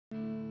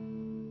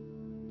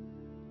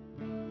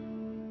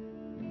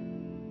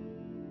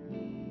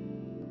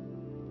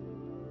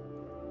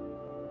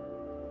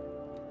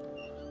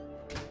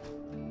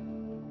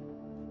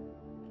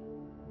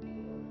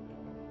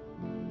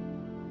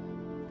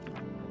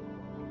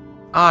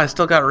Ah, I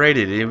still got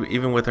raided,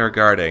 even with her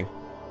guarding.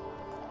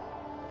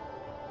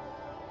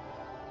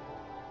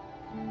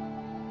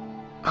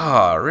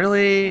 Oh,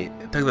 really?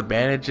 Took the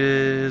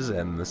bandages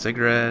and the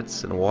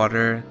cigarettes and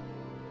water.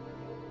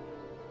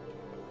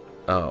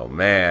 Oh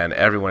man,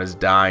 everyone is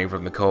dying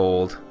from the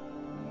cold.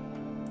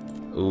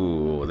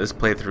 Ooh, this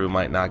playthrough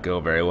might not go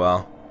very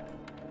well.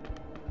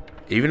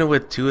 Even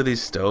with 2 of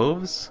these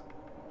stoves,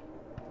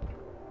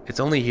 it's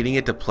only heating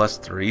it to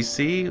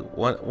 +3C.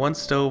 One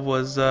stove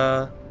was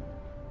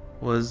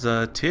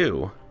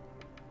 2.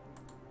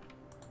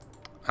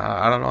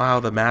 I don't know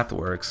how the math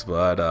works,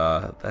 but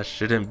that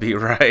shouldn't be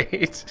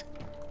right.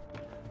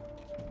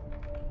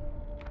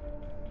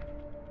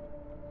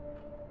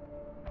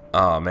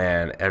 Oh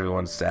man,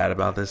 everyone's sad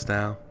about this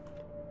now.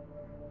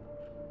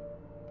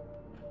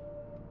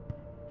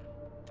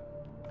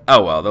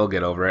 Oh well, they'll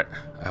get over it,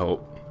 I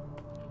hope.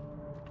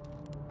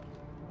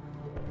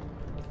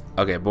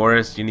 Okay,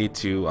 Boris, you need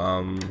to,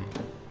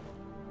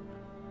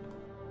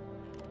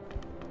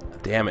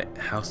 damn it,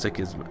 how sick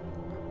is...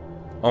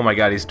 Oh my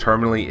god, he's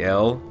terminally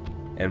ill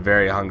and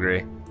very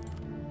hungry.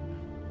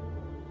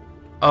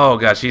 Oh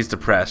god, she's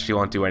depressed. She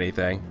won't do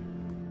anything.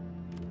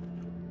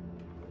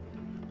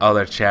 Oh,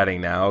 they're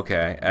chatting now.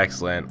 Okay,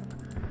 excellent.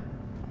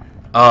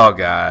 Oh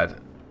god.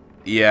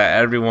 Yeah,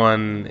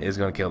 everyone is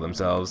gonna kill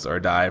themselves or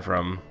die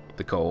from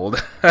the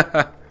cold.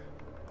 I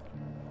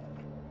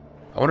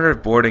wonder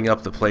if boarding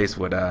up the place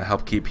would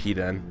help keep heat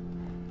in.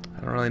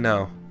 I don't really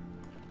know.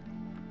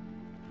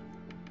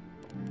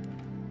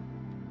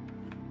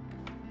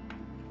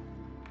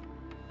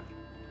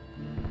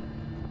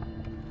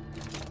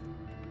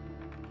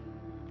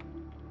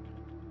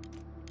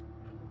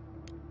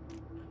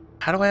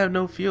 How do I have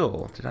no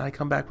fuel? Did I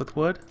come back with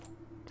wood?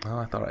 Oh,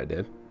 I thought I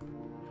did.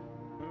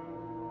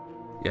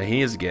 Yeah, he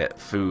needs to get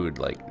food,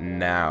 like,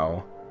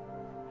 now.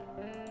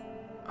 Oh,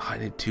 I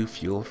need 2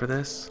 fuel for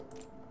this?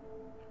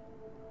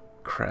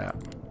 Crap.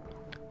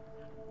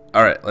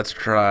 Alright, let's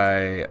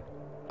try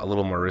a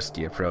little more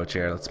risky approach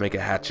here. Let's make a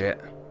hatchet.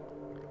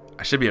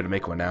 I should be able to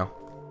make one now.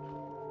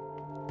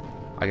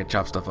 I can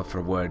chop stuff up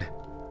for wood.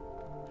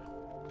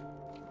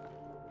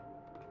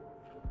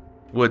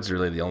 Wood's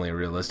really the only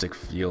realistic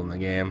fuel in the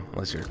game,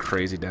 unless you're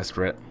crazy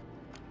desperate.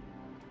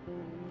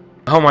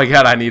 Oh my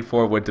god, I need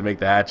 4 wood to make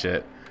the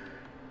hatchet.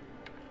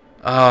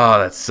 Oh,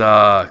 that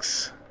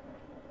sucks.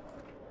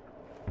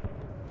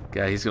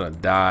 God, he's gonna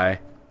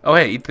die. Oh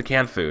hey, eat the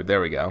canned food. There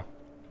we go.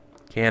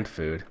 Canned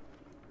food.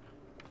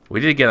 We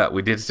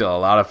did steal a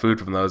lot of food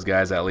from those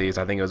guys at least.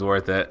 I think it was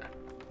worth it.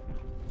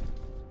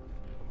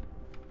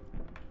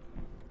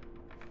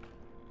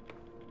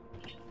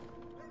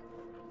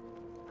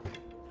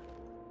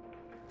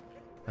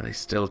 Are they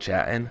still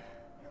chatting?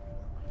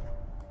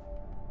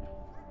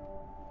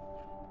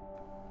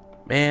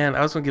 Man,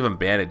 I was gonna give him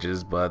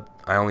bandages, but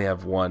I only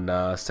have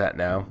 1 set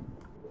now.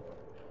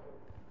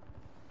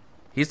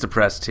 He's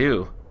depressed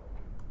too.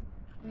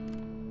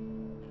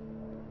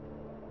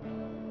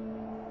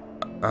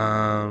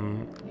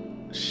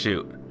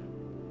 Shoot.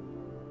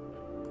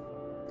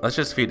 Let's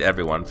just feed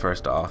everyone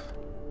first off.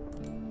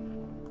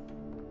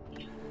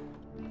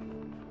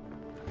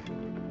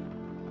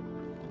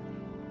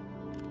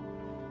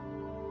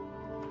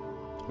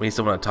 We need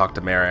someone to talk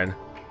to Marin.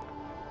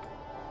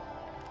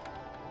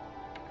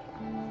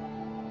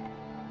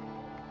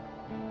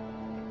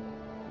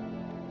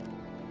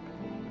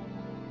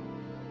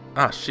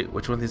 Ah, shoot.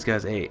 Which one of these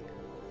guys ate?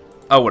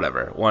 Oh,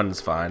 whatever.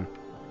 One's fine.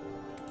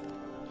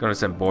 Gonna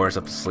send Boris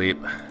up to sleep.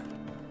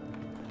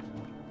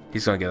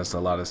 He's gonna get us a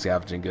lot of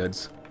scavenging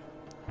goods.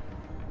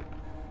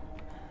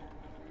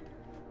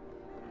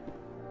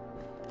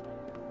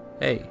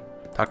 Hey,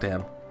 talk to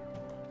him.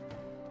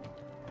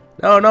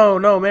 No, no,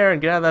 no, Marin,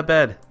 get out of that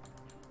bed.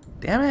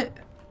 Damn it.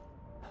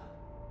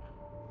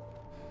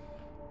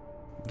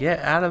 Get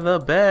out of the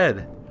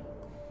bed.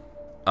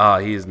 Oh,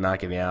 he's not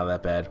getting out of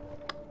that bed.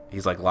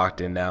 He's like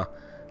locked in now.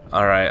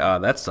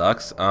 Alright, that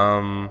sucks.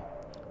 I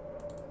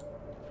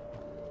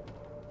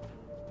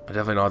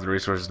definitely don't have the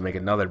resources to make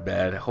another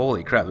bed.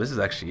 Holy crap, this is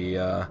actually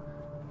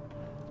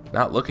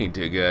not looking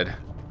too good.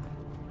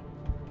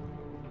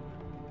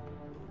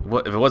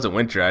 What if it wasn't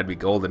winter, I'd be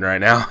golden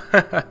right now.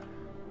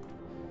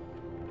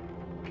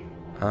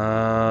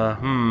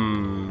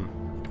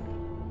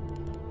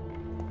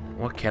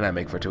 What can I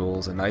make for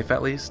tools? A knife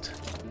at least?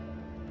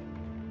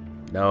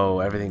 No,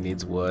 everything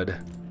needs wood.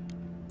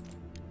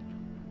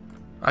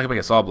 I can make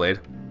a saw blade.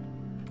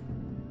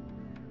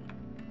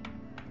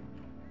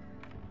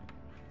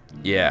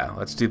 Yeah,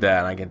 let's do that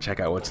and I can check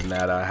out what's in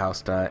that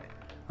house tonight.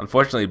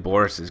 Unfortunately,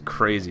 Boris is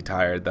crazy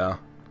tired though.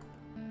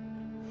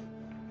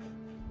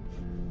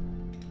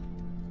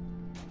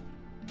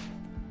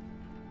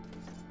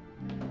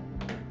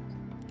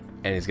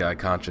 And he's got a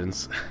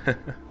conscience.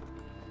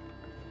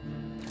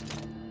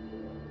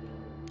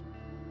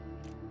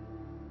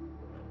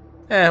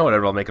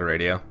 Whatever, I'll make a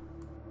radio.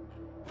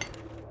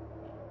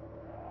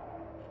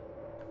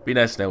 Be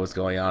nice to know what's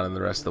going on in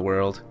the rest of the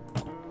world.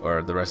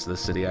 Or the rest of the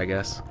city, I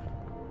guess.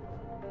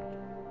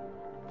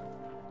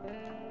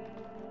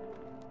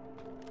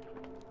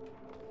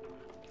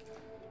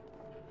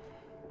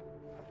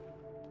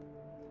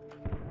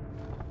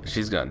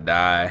 She's gonna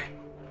die.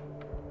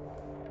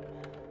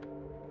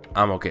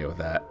 I'm okay with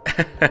that.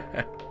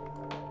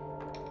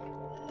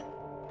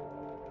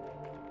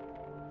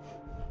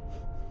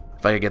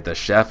 If I could get the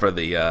chef or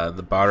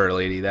the barter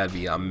lady, that'd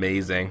be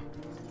amazing.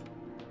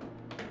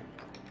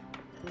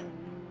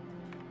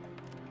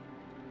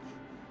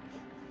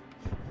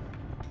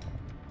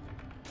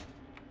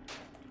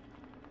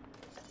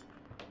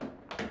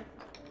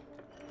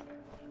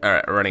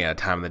 Alright, we're running out of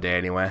time of the day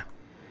anyway.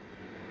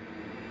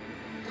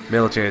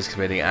 Military is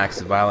committing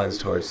acts of violence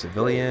towards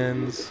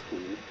civilians.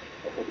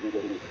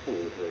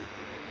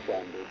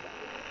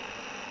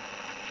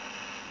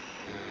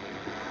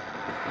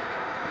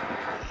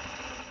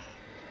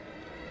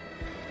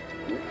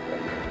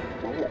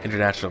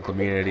 International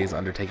community is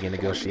undertaking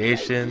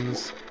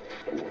negotiations.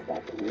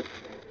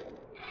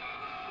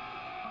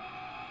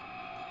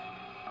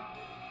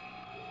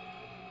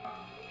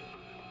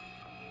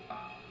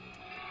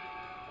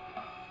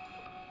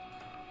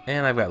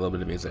 And I've got a little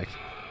bit of music.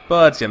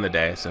 But it's the end of the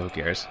day, so who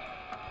cares?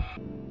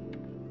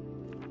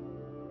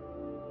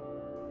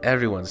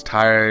 Everyone's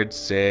tired,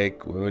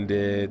 sick,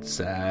 wounded,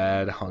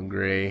 sad,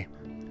 hungry.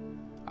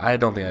 I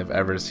don't think I've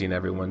ever seen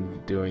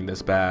everyone doing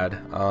this bad.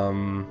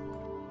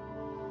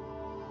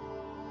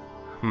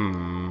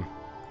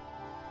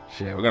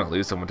 Shit, we're gonna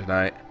lose someone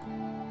tonight.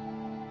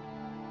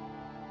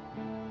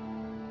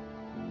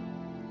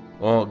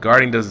 Well,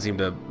 guarding doesn't seem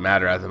to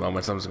matter at the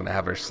moment, so I'm just gonna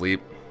have her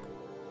sleep.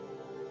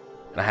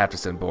 And I have to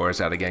send Boris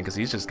out again because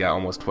he's just got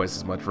almost twice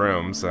as much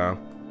room, so.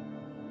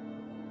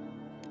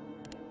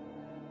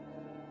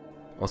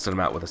 We'll send him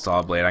out with a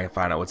saw blade. I can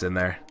find out what's in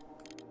there.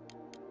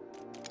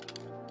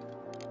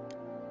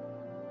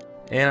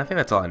 And I think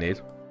that's all I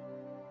need.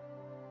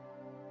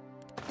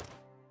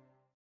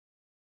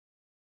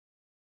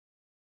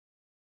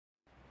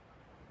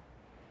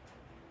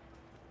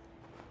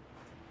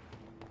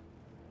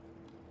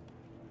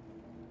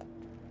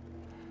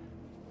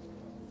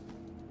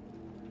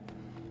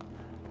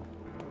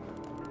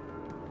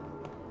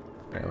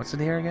 Alright, what's in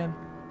here again?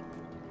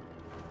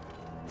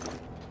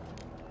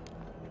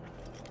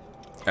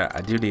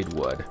 I do need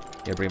wood.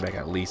 Yeah, bring back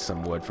at least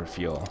some wood for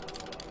fuel.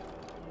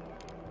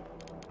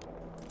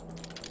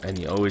 And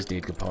you always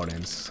need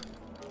components.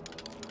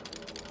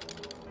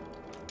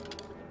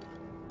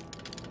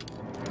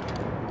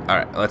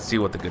 Alright, let's see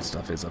what the good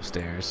stuff is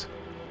upstairs.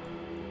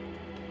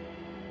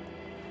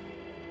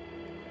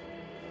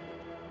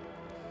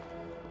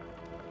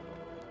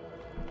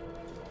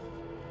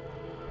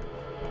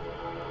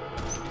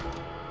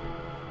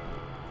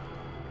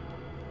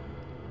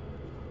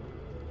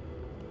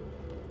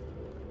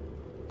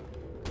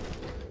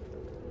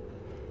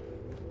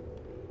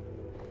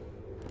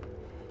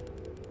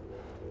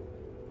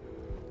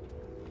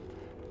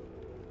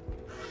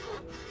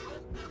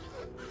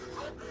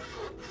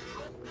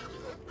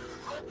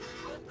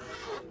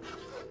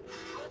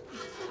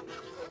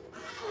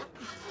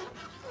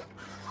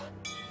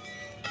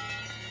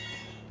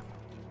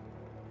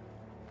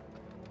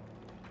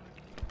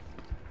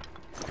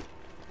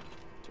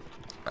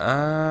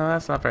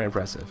 That's not very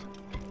impressive.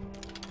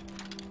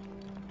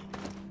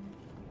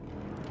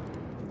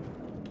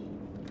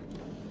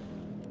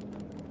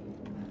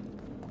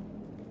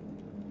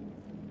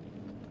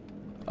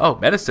 Oh,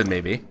 medicine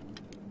maybe.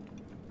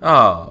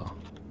 Oh.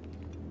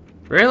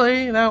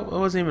 Really? That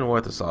wasn't even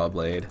worth a saw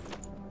blade.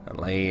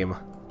 Lame.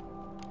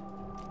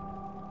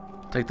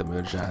 Take the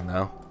moonshine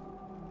though.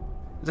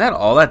 Is that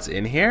all that's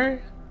in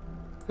here?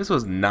 This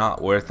was not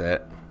worth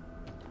it.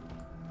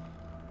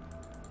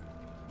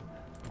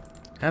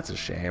 That's a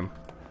shame.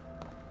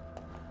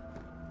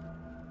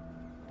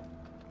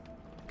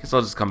 Guess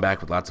I'll just come back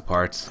with lots of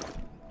parts.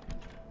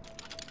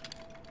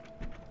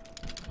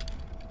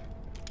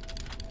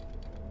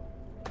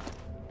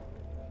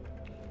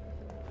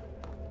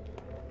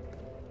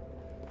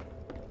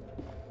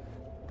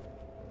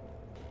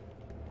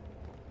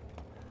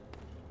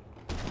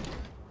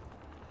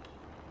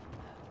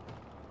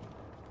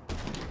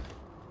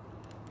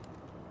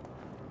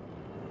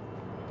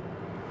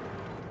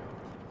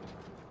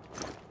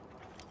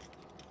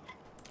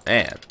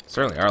 Man,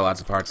 certainly are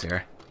lots of parts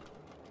here.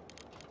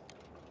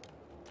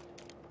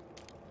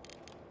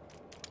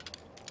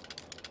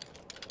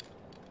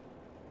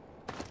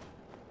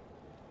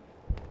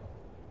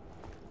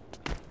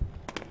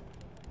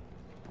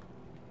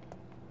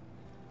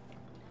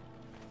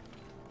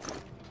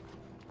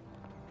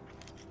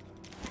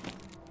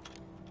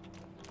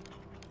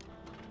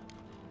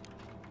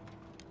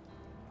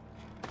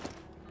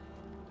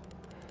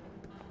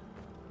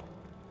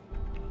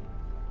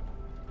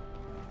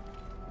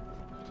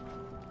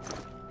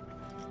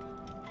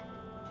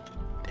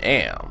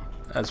 Damn,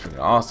 that's freaking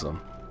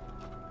awesome.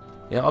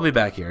 Yeah, I'll be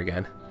back here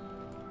again.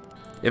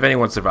 If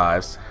anyone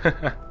survives.